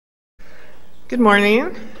Good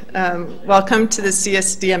morning. Welcome to the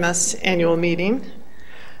CSDMS annual meeting.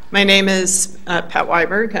 My name is Pat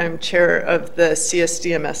Wiberg. I'm chair of the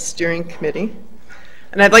CSDMS steering committee.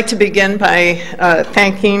 And I'd like to begin by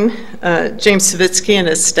thanking James Savitsky and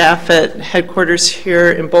his staff at headquarters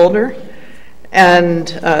here in Boulder and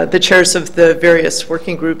the chairs of the various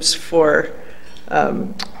working groups for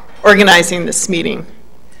organizing this meeting.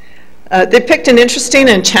 They picked an interesting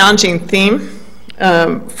and challenging theme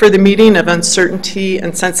for the meeting of uncertainty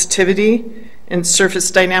and sensitivity in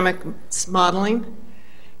surface dynamics modeling.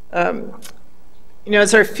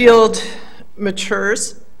 As our field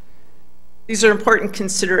matures, these are important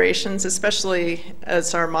considerations, especially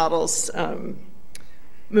as our models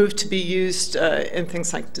move to be used in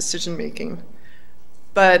things like decision making.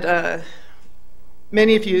 But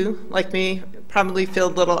many of you, like me, probably feel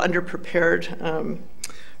a little underprepared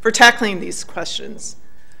for tackling these questions.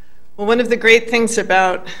 Well, one of the great things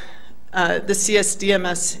about the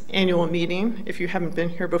CSDMS annual meeting, if you haven't been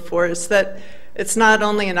here before, is that it's not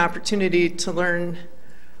only an opportunity to learn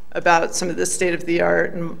about some of the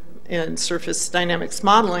state-of-the-art in surface dynamics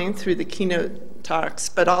modeling through the keynote talks,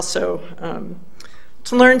 but also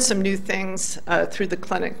to learn some new things through the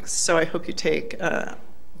clinics. So I hope you take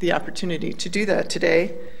the opportunity to do that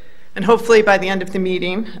today. And hopefully by the end of the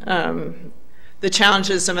meeting, the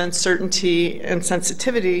challenges of uncertainty and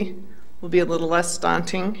sensitivity will be a little less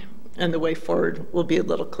daunting, and the way forward will be a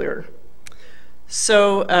little clearer.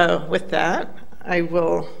 So with that, I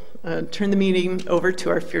will turn the meeting over to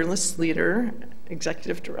our fearless leader,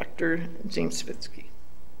 Executive Director James Savitsky.